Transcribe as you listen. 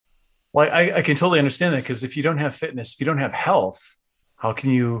Well, I can totally understand that, because if you don't have fitness, if you don't have health, how can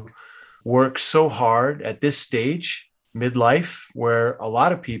you work so hard at this stage, midlife, where a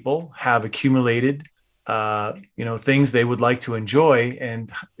lot of people have accumulated, things they would like to enjoy,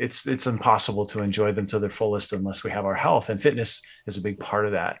 and it's impossible to enjoy them to their fullest unless we have our health, and fitness is a big part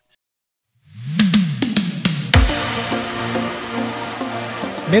of that.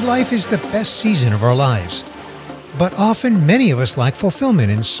 Midlife is the best season of our lives, but often many of us lack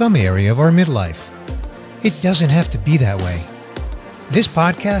fulfillment in some area of our midlife. It doesn't have to be that way. This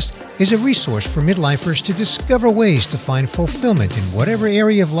podcast is a resource for midlifers to discover ways to find fulfillment in whatever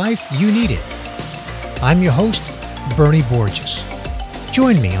area of life you need it. I'm your host, Bernie Borges.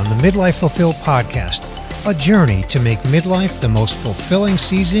 Join me on the Midlife Fulfilled podcast, a journey to make midlife the most fulfilling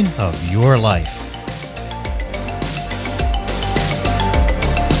season of your life.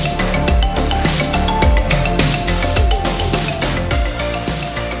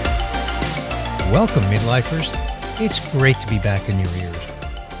 Welcome, midlifers. It's great to be back in your ears.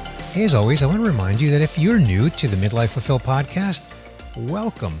 As always, I want to remind you that if you're new to the Midlife Fulfilled podcast,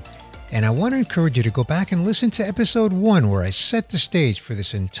 welcome. And I want to encourage you to go back and listen to episode 1, where I set the stage for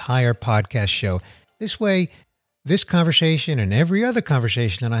this entire podcast show. This way, this conversation and every other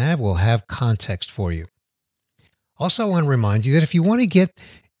conversation that I have will have context for you. Also, I want to remind you that if you want to get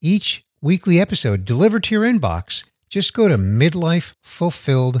each weekly episode delivered to your inbox, just go to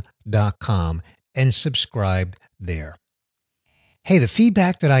midlifefulfilled.com and subscribe there. Hey, the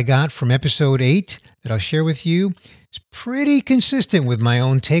feedback that I got from episode 8 that I'll share with you is pretty consistent with my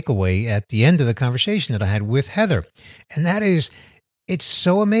own takeaway at the end of the conversation that I had with Heather. And that is, it's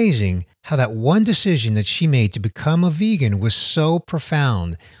so amazing how that one decision that she made to become a vegan was so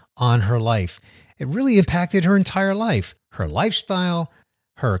profound on her life. It really impacted her entire life, her lifestyle,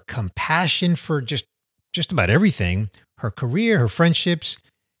 her compassion for just about everything, her career, her friendships,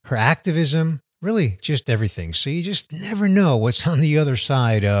 her activism, really just everything. So you just never know what's on the other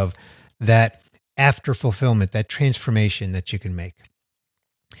side of that after fulfillment, that transformation that you can make.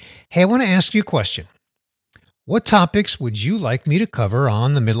 Hey, I want to ask you a question. What topics would you like me to cover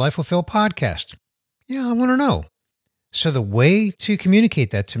on the Midlife Fulfilled podcast? Yeah, I want to know. So the way to communicate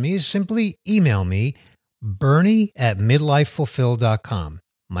that to me is simply email me, Bernie@midlifefulfilled.com.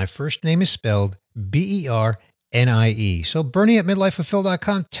 My first name is spelled Bernie. So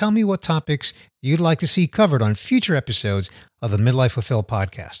Bernie@midlifefulfilled.com. Tell me what topics you'd like to see covered on future episodes of the Midlife Fulfilled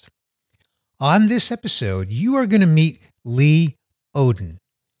podcast. On this episode, you are going to meet Lee Odin.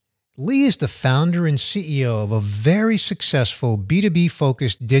 Lee is the founder and CEO of a very successful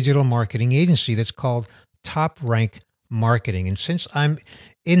B2B-focused digital marketing agency that's called Top Rank Marketing. And since I'm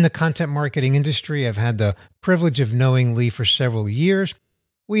in the content marketing industry, I've had the privilege of knowing Lee for several years.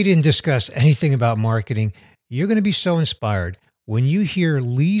 We didn't discuss anything about marketing. You're going to be so inspired when you hear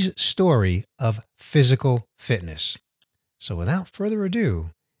Lee's story of physical fitness. So without further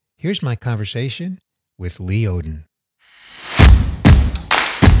ado, here's my conversation with Lee Odin.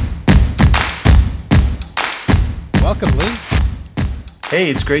 Welcome, Lee. Hey,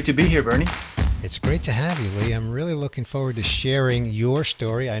 it's great to be here, Bernie. It's great to have you, Lee. I'm really looking forward to sharing your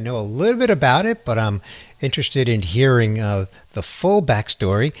story. I know a little bit about it, but I'm interested in hearing the full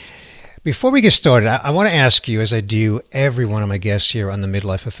backstory. Before we get started, I want to ask you, as I do every one of my guests here on the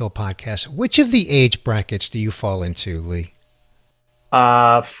Midlife Fulfilled podcast, which of the age brackets do you fall into, Lee?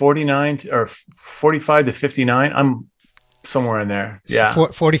 49 or 45 to 59. I'm somewhere in there. Yeah.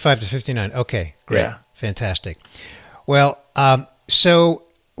 45 to 59. Okay, great. Yeah. Fantastic. Well, so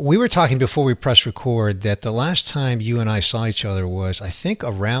we were talking before we pressed record that the last time you and I saw each other was, I think,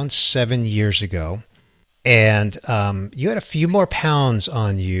 around 7 years ago. And you had a few more pounds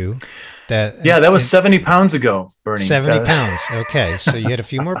on you. That was 70 pounds ago, Bernie. 70 pounds. Okay. So you had a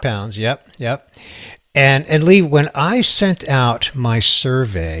few more pounds. Yep. And Lee, when I sent out my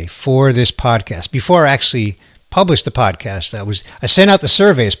survey for this podcast, before I actually published the podcast, I sent out the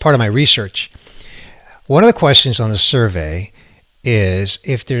survey as part of my research. One of the questions on the survey is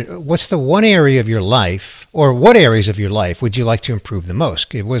what's the one area of your life, or what areas of your life would you like to improve the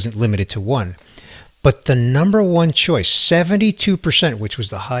most? It wasn't limited to one. But the number one choice, 72%, which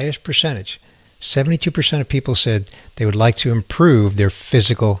was the highest percentage, 72% of people said they would like to improve their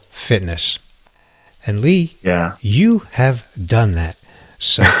physical fitness. And Lee, You have done that.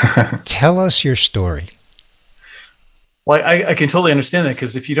 So tell us your story. Well, I can totally understand that,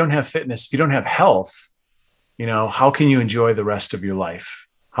 because if you don't have fitness, if you don't have health, how can you enjoy the rest of your life?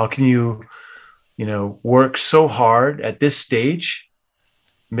 How can you, work so hard at this stage,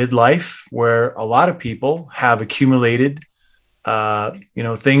 midlife, where a lot of people have accumulated,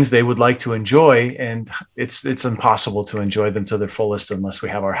 things they would like to enjoy, and it's impossible to enjoy them to their fullest unless we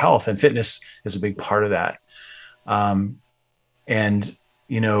have our health. And fitness is a big part of that. And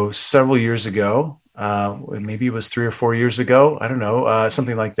several years ago, maybe it was 3 or 4 years ago, I don't know,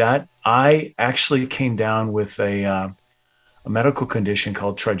 something like that, I actually came down with a medical condition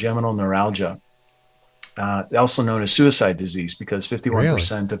called trigeminal neuralgia, also known as suicide disease, because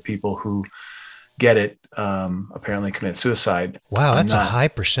 51% of people who get it apparently commit suicide. Wow, that's a high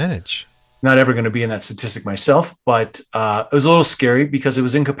percentage. Not ever going to be in that statistic myself, but it was a little scary because it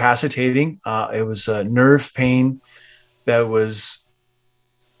was incapacitating. It was nerve pain that was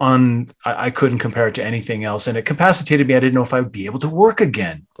I couldn't compare it to anything else. And it capacitated me. I didn't know if I would be able to work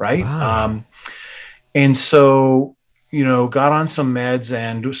again. Right. Wow. And so, got on some meds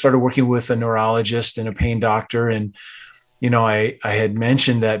and started working with a neurologist and a pain doctor. And, I had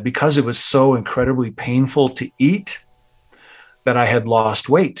mentioned that because it was so incredibly painful to eat, that I had lost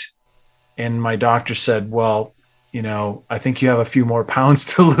weight. And my doctor said, well, I think you have a few more pounds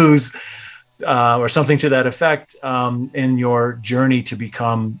to lose, or something to that effect, in your journey to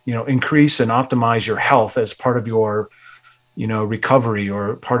become, increase and optimize your health as part of your, recovery,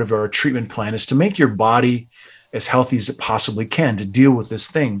 or part of our treatment plan, is to make your body as healthy as it possibly can to deal with this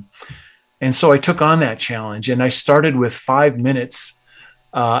thing. And so I took on that challenge, and I started with 5 minutes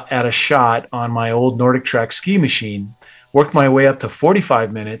at a shot on my old Nordic Track ski machine, worked my way up to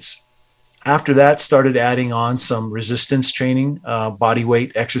 45 minutes. After that, started adding on some resistance training, body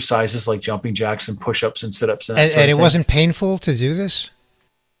weight exercises like jumping jacks and push-ups and sit-ups. And it wasn't painful to do this?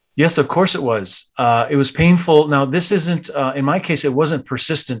 Yes, of course it was. It was painful. Now, this isn't, in my case, it wasn't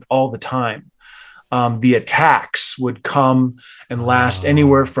persistent all the time. The attacks would come and last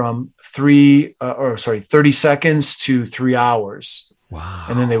anywhere from 30 seconds to 3 hours. Wow.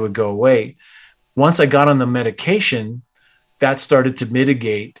 And then they would go away. Once I got on the medication, that started to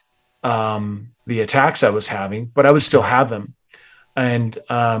mitigate the attacks I was having, but I would still have them. And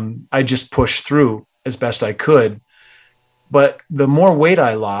I just pushed through as best I could. But the more weight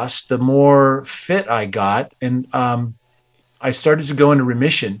I lost, the more fit I got. And I started to go into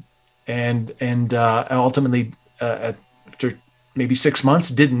remission. And ultimately, after maybe 6 months,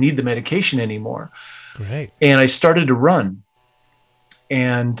 didn't need the medication anymore. Great. And I started to run.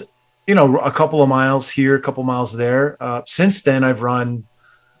 And, a couple of miles here, a couple of miles there. Since then, I've run,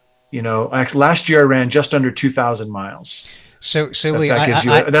 last year I ran just under 2,000 miles. So Lee,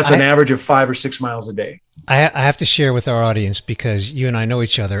 that's an average of 5 or 6 miles a day. I have to share with our audience, because you and I know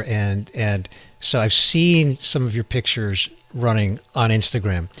each other, and so I've seen some of your pictures running on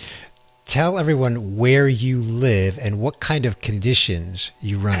Instagram. Tell everyone where you live and what kind of conditions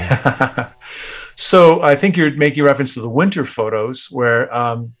you run in. So I think you're making reference to the winter photos where,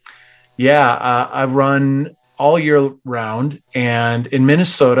 I run all year round. And in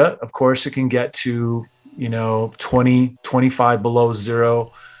Minnesota, of course, it can get to, 20, 25 below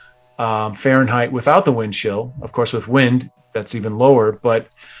zero Fahrenheit without the wind chill. Of course, with wind, that's even lower, but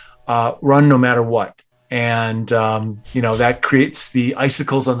run no matter what. And, that creates the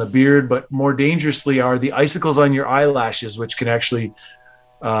icicles on the beard, but more dangerously are the icicles on your eyelashes, which can actually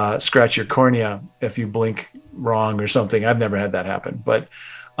scratch your cornea if you blink wrong or something. I've never had that happen, but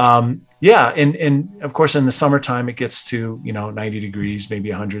and of course, in the summertime, it gets to, 90 degrees, maybe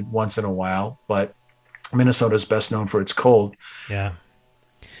 100 once in a while, but Minnesota is best known for its cold. Yeah.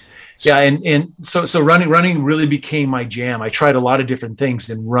 Yeah. And so running really became my jam. I tried a lot of different things,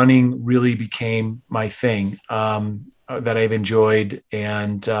 and running really became my thing that I've enjoyed.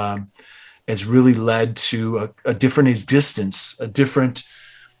 And it's really led to a different existence, a different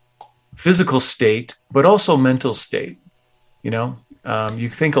physical state, but also mental state. You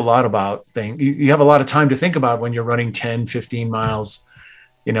think a lot about things. You have a lot of time to think about when you're running 10, 15 miles,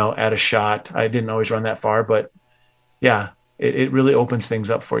 at a shot. I didn't always run that far, but yeah, it really opens things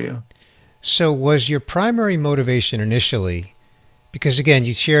up for you. So was your primary motivation initially, because again,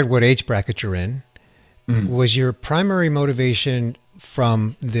 you shared what age bracket you're in, was your primary motivation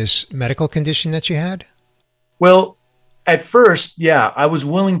from this medical condition that you had? Well, at first, I was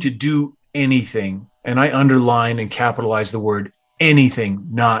willing to do anything. And I underline and capitalize the word anything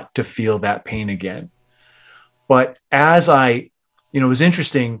not to feel that pain again. But as it was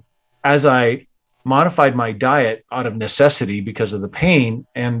interesting, as I modified my diet out of necessity because of the pain,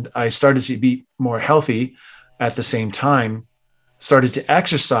 and I started to be more healthy at the same time, started to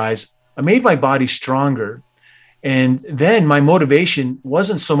exercise, I made my body stronger. And then my motivation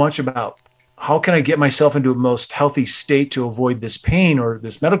wasn't so much about how can I get myself into a most healthy state to avoid this pain or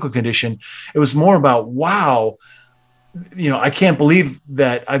this medical condition. It was more about, wow, I can't believe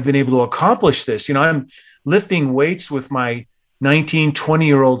that I've been able to accomplish this. I'm lifting weights with my 19,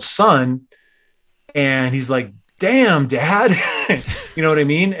 20-year-old son. And he's like, damn, dad, you know what I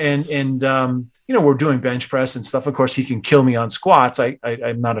mean? We're doing bench press and stuff. Of course, he can kill me on squats.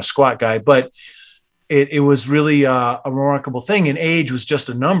 I'm not a squat guy, but it was really a remarkable thing. And age was just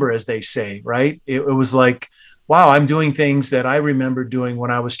a number, as they say, right? It was like, wow, I'm doing things that I remember doing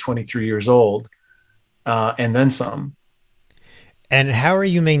when I was 23 years old, and then some. And how are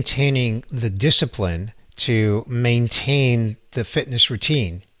you maintaining the discipline to maintain the fitness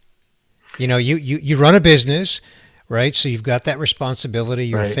routine? You run a business, right? So you've got that responsibility.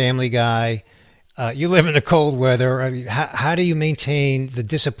 You're a family guy. You live in the cold weather. I mean, how do you maintain the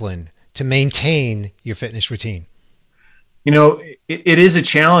discipline to maintain your fitness routine? It is a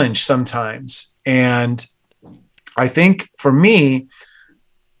challenge sometimes. And I think for me,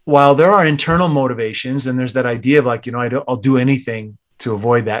 while there are internal motivations and there's that idea of like, I'll do anything to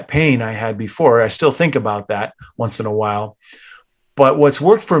avoid that pain I had before, I still think about that once in a while. But what's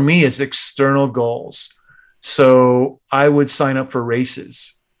worked for me is external goals. So I would sign up for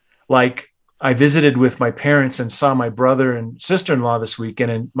races. Like I visited with my parents and saw my brother and sister-in-law this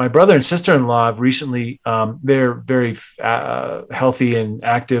weekend. And my brother and sister-in-law have recently, they're very healthy and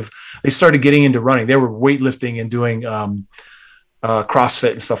active. They started getting into running. They were weightlifting and doing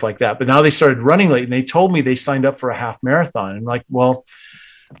CrossFit and stuff like that. But now they started running late, and they told me they signed up for a half marathon. And like, well,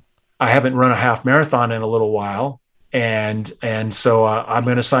 I haven't run a half marathon in a little while. And so I'm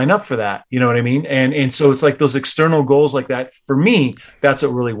going to sign up for that. You know what I mean? And so it's like those external goals like that. For me, that's what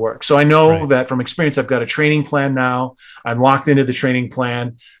really works. So I know that from experience, I've got a training plan now. I'm locked into the training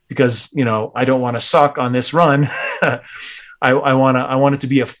plan because, I don't want to suck on this run. I want it to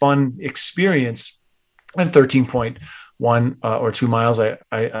be a fun experience. And 13.1 or 2 miles,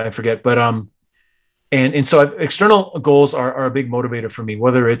 I forget. But and so external goals are a big motivator for me,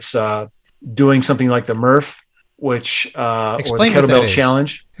 whether it's doing something like the Murph, which or the kettlebell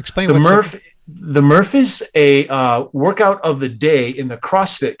challenge. Explain the Murph. The Murph is a workout of the day in the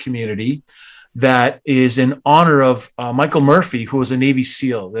CrossFit community that is in honor of Michael Murphy, who was a Navy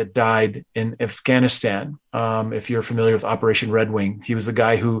SEAL that died in Afghanistan. If you're familiar with Operation Red Wing, he was the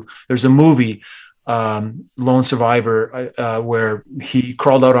guy who. There's a movie, Lone Survivor, where he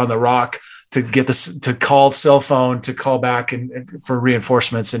crawled out on the rock to get this, to call cell phone, to call back and for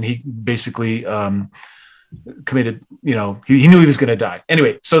reinforcements, and he basically. Committed, he knew he was going to die.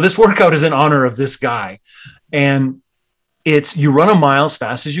 Anyway, so this workout is in honor of this guy. And you run a mile as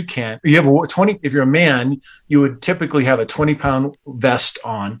fast as you can. You have 20, if you're a man, you would typically have a 20-pound vest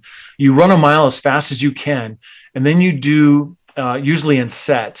on. You run a mile as fast as you can. And then you do, usually in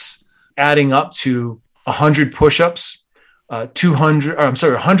sets, adding up to 100 push-ups, 100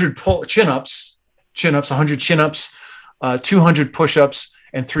 chin-ups, 100 chin-ups, 200 push-ups,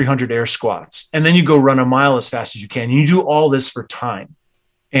 and 300 air squats. And then you go run a mile as fast as you can. You do all this for time.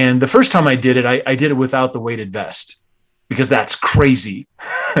 And the first time I did it, I did it without the weighted vest because that's crazy.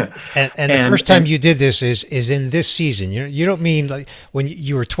 and the first time you did this is in this season. You don't mean like when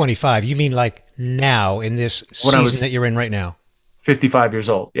you were 25. You mean like now in this season that you're in right now. 55 years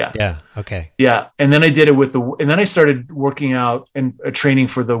old. Yeah. Yeah. Okay. Yeah. And then I did it and then I started working out and training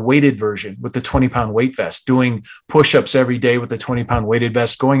for the weighted version with the 20-pound weight vest, doing push-ups every day with the 20-pound weighted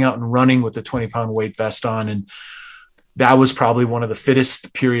vest, going out and running with the 20-pound weight vest on. And that was probably one of the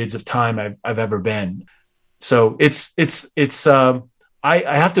fittest periods of time I've ever been. So I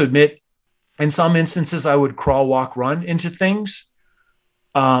have to admit, in some instances I would crawl, walk, run into things.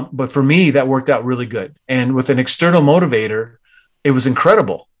 But for me, that worked out really good. And with an external motivator, it was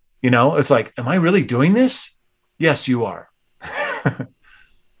incredible. It's like, am I really doing this? Yes, you are.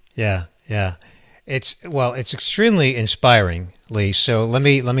 Yeah. It's extremely inspiring, Lee. So let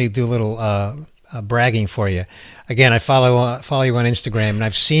me do a little bragging for you. Again, I follow you on Instagram, and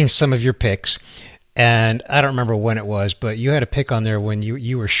I've seen some of your pics. And I don't remember when it was, but you had a pic on there when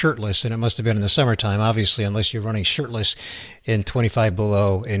you were shirtless, and it must have been in the summertime, obviously, unless you're running shirtless in 25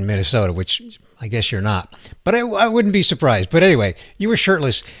 below in Minnesota, which I guess you're not. But I wouldn't be surprised. But anyway, you were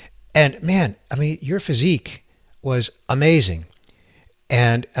shirtless, and man, I mean, your physique was amazing.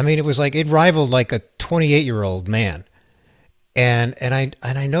 And I mean, it was like it rivaled like a 28-year-old man. And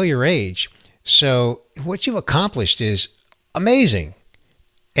I know your age, so what you've accomplished is amazing.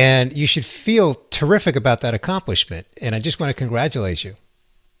 And you should feel terrific about that accomplishment. And I just want to congratulate you.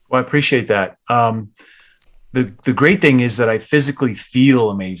 Well, I appreciate that. The great thing is that I physically feel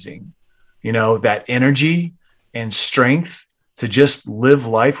amazing. That energy and strength to just live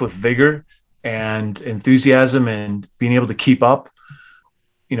life with vigor and enthusiasm and being able to keep up,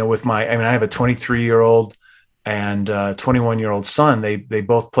 with I have a 23-year-old and 21-year-old son. They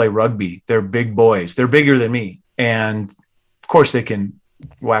both play rugby. They're big boys. They're bigger than me. And of course they can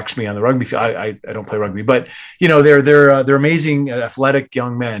wax me on the rugby field. I don't play rugby, but they're amazing athletic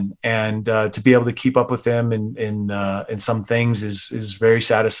young men, and to be able to keep up with them in some things is very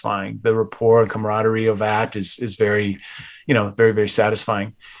satisfying. The rapport and camaraderie of that is very, very, very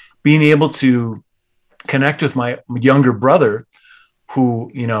satisfying. Being able to connect with my younger brother,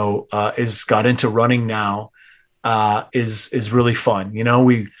 who is got into running now, is really fun.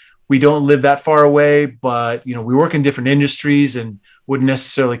 We don't live that far away, but we work in different industries and wouldn't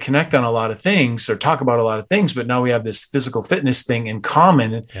necessarily connect on a lot of things or talk about a lot of things. But now we have this physical fitness thing in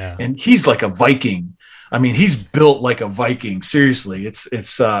common, and he's like a Viking. I mean, he's built like a Viking. Seriously,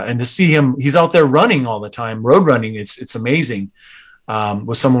 it's and to see him, he's out there running all the time, road running. It's amazing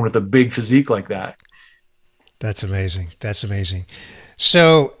with someone with a big physique like that. That's amazing. That's amazing.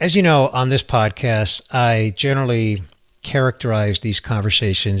 So, as you know, on this podcast, I generally characterize these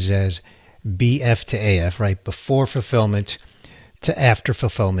conversations as BF to AF, right? Before fulfillment to after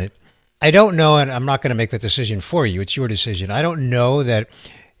fulfillment. I don't know, and I'm not going to make that decision for you. It's your decision. I don't know that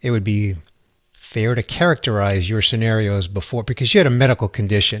it would be fair to characterize your scenarios before, because you had a medical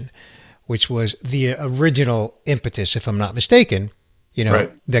condition, which was the original impetus, if I'm not mistaken,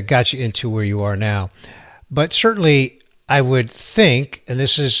 Right. that got you into where you are now. But certainly, I would think, and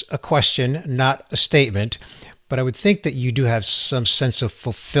this is a question, not a statement, but I would think that you do have some sense of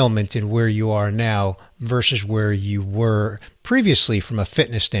fulfillment in where you are now versus where you were previously from a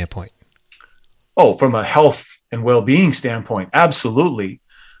fitness standpoint. Oh, from a health and well-being standpoint, absolutely.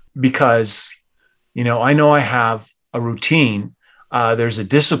 Because, I know I have a routine. There's a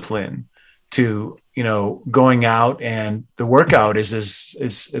discipline to, going out, and the workout is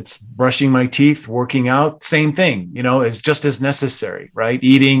it's brushing my teeth, working out, same thing, is just as necessary, right?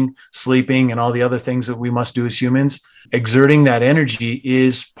 Eating, sleeping, and all the other things that we must do as humans. Exerting that energy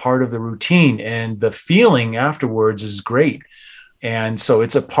is part of the routine, and the feeling afterwards is great. And so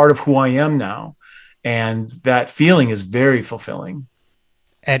it's a part of who I am now. And that feeling is very fulfilling.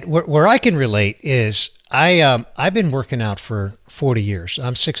 And where I can relate is I've been working out for 40 years.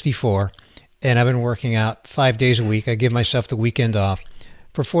 I'm 64. And I've been working out 5 days a week. I give myself the weekend off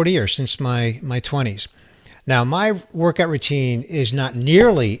for 40 years, since my 20s. Now, my workout routine is not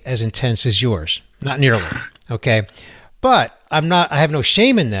nearly as intense as yours. Not nearly. Okay. But I have no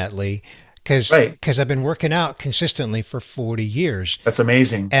shame in that, Lee, because I've been working out consistently for 40 years. That's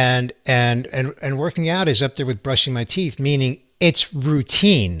amazing. And working out is up there with brushing my teeth, meaning it's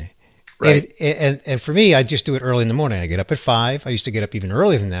routine. Right. And for me, I just do it early in the morning. I get up at 5. I used to get up even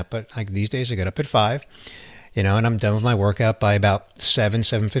earlier than that, but these days I get up at 5, and I'm done with my workout by about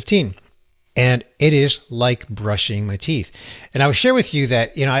 7:15. And it is like brushing my teeth. And I will share with you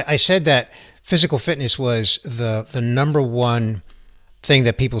that, I said that physical fitness was the number one thing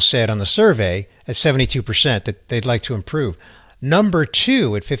that people said on the survey at 72% that they'd like to improve. Number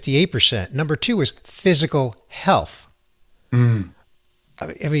 2 at 58%. Number 2 is physical health.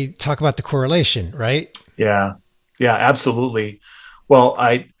 I mean, talk about the correlation, right? Yeah, absolutely. Well,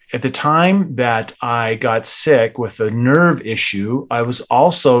 at the time that I got sick with a nerve issue, I was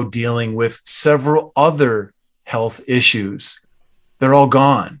also dealing with several other health issues. They're all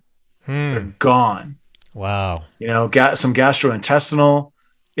gone. They're gone. Wow. Got some gastrointestinal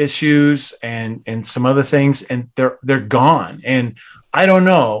issues and some other things, and they're gone. And I don't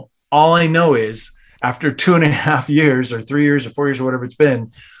know. All I know is, after 2.5 years or 3 years or 4 years or whatever it's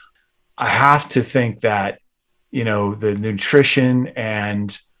been, I have to think that, the nutrition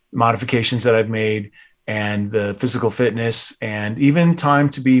and modifications that I've made, and the physical fitness, and even time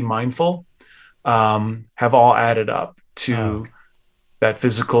to be mindful, have all added up to that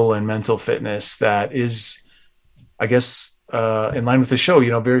physical and mental fitness that is, I guess, in line with the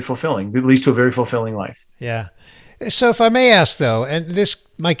show, very fulfilling. It leads to a very fulfilling life. Yeah. So if I may ask, though, and this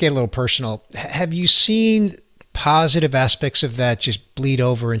might get a little personal, have you seen positive aspects of that just bleed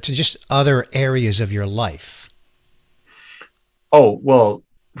over into just other areas of your life? Oh, well,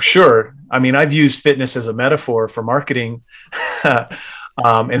 sure. I mean, I've used fitness as a metaphor for marketing,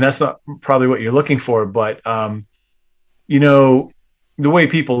 and that's not probably what you're looking for. But, the way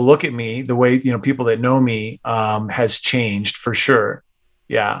people look at me, the way, people that know me has changed for sure.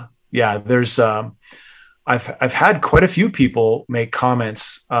 Yeah. There's I've had quite a few people make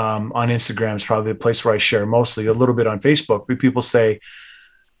comments on Instagram. Is probably the place where I share mostly, a little bit on Facebook, but people say,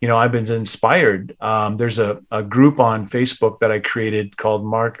 I've been inspired. There's a group on Facebook that I created called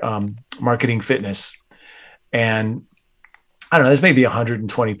Marketing Fitness. And I don't know, there's maybe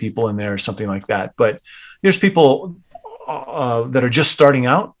 120 people in there or something like that. But there's people that are just starting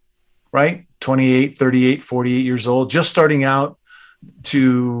out, right? 28, 38, 48 years old, just starting out,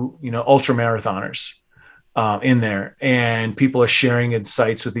 to, ultra marathoners. in there, and people are sharing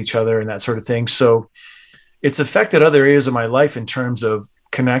insights with each other and that sort of thing. So it's affected other areas of my life in terms of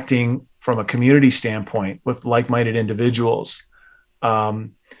connecting from a community standpoint with like-minded individuals.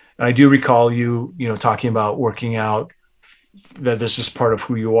 And I do recall you talking about working out, that this is part of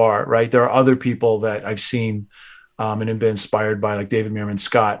who you are, right? There are other people that I've seen and have been inspired by, like David Meerman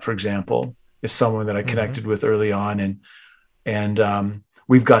Scott, for example, is someone that I connected with early on. And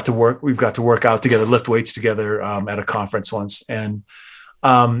we've got to work out together, lift weights together at a conference once. And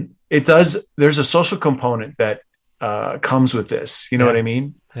there's a social component that comes with this, you know what I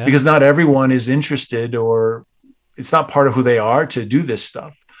mean? Yeah. Because not everyone is interested, or it's not part of who they are to do this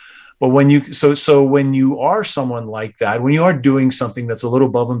stuff. But when you are someone like that, when you are doing something that's a little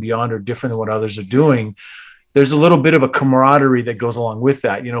above and beyond or different than what others are doing, there's a little bit of a camaraderie that goes along with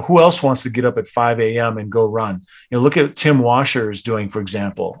that. Who else wants to get up at 5 a.m. and go run? Look at Tim Washer is doing, for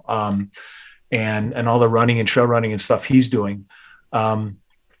example, and all the running and trail running and stuff he's doing. And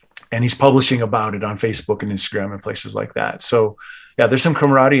he's publishing about it on Facebook and Instagram and places like that. So yeah, there's some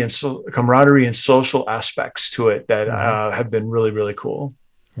camaraderie and social aspects to it that have been really, really cool.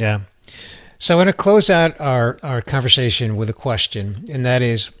 Yeah. So I'm going to close out our conversation with a question, and that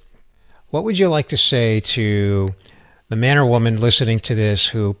is, what would you like to say to the man or woman listening to this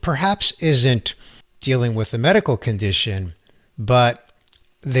who perhaps isn't dealing with a medical condition, but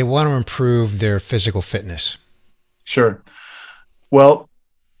they want to improve their physical fitness? Sure. Well,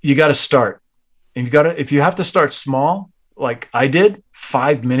 you got to start. And if you have to start small, like I did,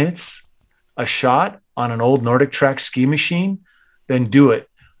 5 minutes, a shot on an old Nordic Track ski machine, then do it.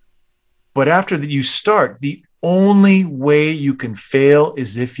 But after that you start, the only way you can fail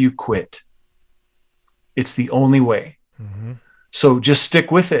is if you quit. It's the only way. Mm-hmm. So just stick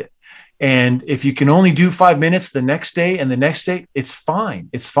with it. And if you can only do 5 minutes the next day and the next day, it's fine.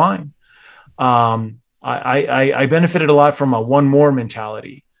 It's fine. I benefited a lot from a one more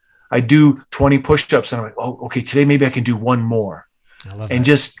mentality. I do 20 push-ups and I'm like, oh, okay, today maybe I can do one more. I love that.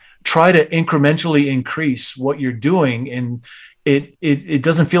 Just try to incrementally increase what you're doing. And it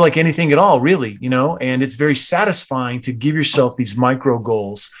doesn't feel like anything at all, really, and it's very satisfying to give yourself these micro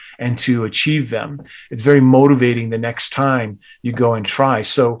goals and to achieve them. It's very motivating the next time you go and try.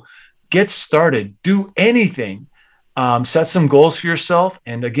 So get started, do anything, set some goals for yourself.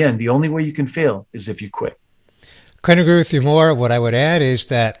 And again, the only way you can fail is if you quit. Couldn't agree with you more. What I would add is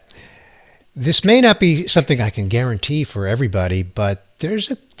that this may not be something I can guarantee for everybody, but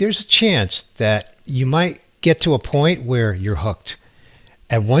there's a chance that you might get to a point where you're hooked.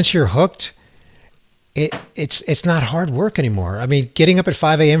 And once you're hooked, it's not hard work anymore. I mean, getting up at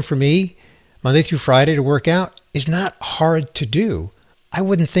 5 a.m. for me, Monday through Friday to work out, is not hard to do. I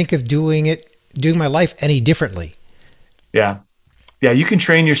wouldn't think of doing my life any differently. Yeah. Yeah, you can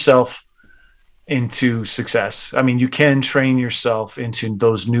train yourself into success. I mean, you can train yourself into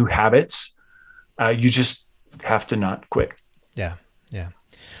those new habits. You just have to not quit. Yeah. Yeah.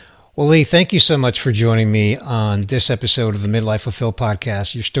 Well, Lee, thank you so much for joining me on this episode of the Midlife Fulfilled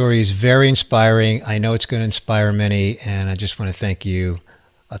podcast. Your story is very inspiring. I know it's going to inspire many, and I just want to thank you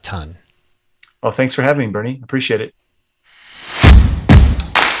a ton. Well, thanks for having me, Bernie. Appreciate it.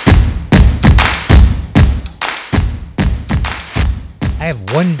 I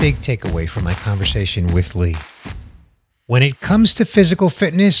have one big takeaway from my conversation with Lee. When it comes to physical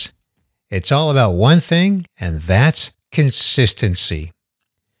fitness, it's all about one thing, and that's consistency.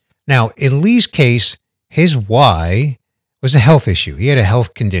 Now, in Lee's case, his why was a health issue. He had a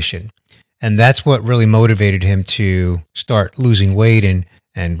health condition, and that's what really motivated him to start losing weight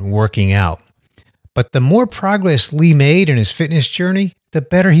and working out. But the more progress Lee made in his fitness journey, the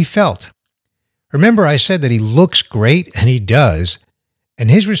better he felt. Remember, I said that he looks great, and he does. And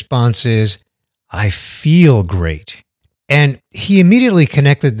his response is, I feel great. And he immediately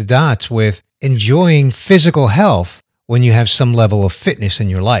connected the dots with enjoying physical health when you have some level of fitness in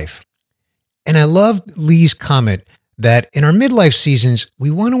your life. And I loved Lee's comment that in our midlife seasons, we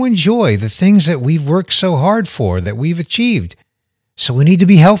want to enjoy the things that we've worked so hard for, that we've achieved. So we need to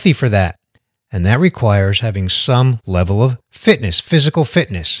be healthy for that. And that requires having some level of fitness, physical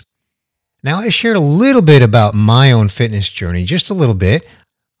fitness. Now, I shared a little bit about my own fitness journey, just a little bit.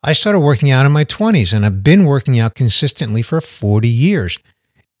 I started working out in my 20s, and I've been working out consistently for 40 years.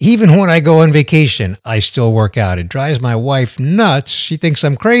 Even when I go on vacation, I still work out. It drives my wife nuts. She thinks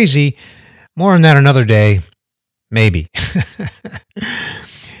I'm crazy. More on that another day. Maybe.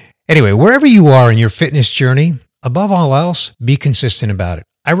 Anyway, wherever you are in your fitness journey, above all else, be consistent about it.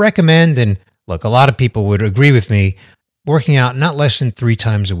 I recommend, and look, a lot of people would agree with me, working out not less than 3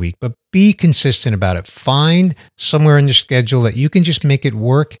 times a week, but be consistent about it. Find somewhere in your schedule that you can just make it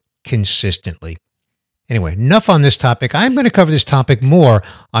work consistently. Anyway, enough on this topic. I'm going to cover this topic more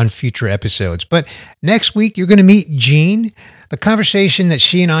on future episodes. But next week, you're going to meet Jean. The conversation that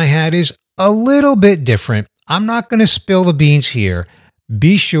she and I had is a little bit different. I'm not going to spill the beans here.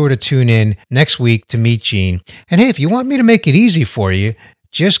 Be sure to tune in next week to meet Jean. And hey, if you want me to make it easy for you,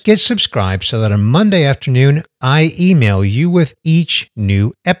 just get subscribed so that on Monday afternoon, I email you with each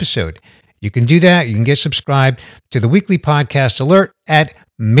new episode. You can do that. You can get subscribed to the weekly podcast alert at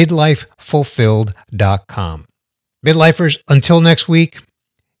midlifefulfilled.com. Midlifers, until next week,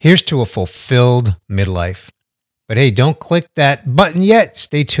 here's to a fulfilled midlife. But hey, don't click that button yet.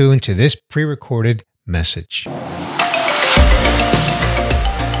 Stay tuned to this pre-recorded message.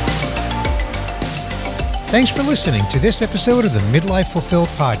 Thanks for listening to this episode of the Midlife Fulfilled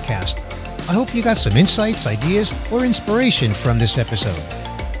podcast. I hope you got some insights, ideas, or inspiration from this episode.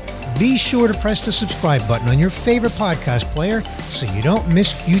 Be sure to press the subscribe button on your favorite podcast player so you don't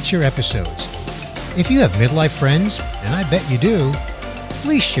miss future episodes. If you have midlife friends, and I bet you do,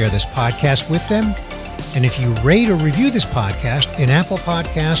 please share this podcast with them. And if you rate or review this podcast in Apple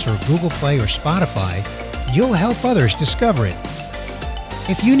Podcasts or Google Play or Spotify, you'll help others discover it.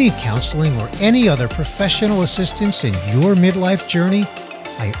 If you need counseling or any other professional assistance in your midlife journey,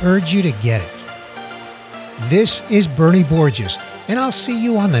 I urge you to get it. This is Bernie Borges, and I'll see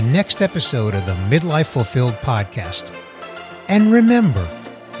you on the next episode of the Midlife Fulfilled podcast. And remember,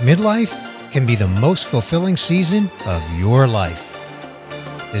 midlife can be the most fulfilling season of your life.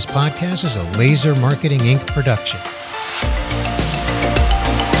 This podcast is a Laser Marketing Inc. production.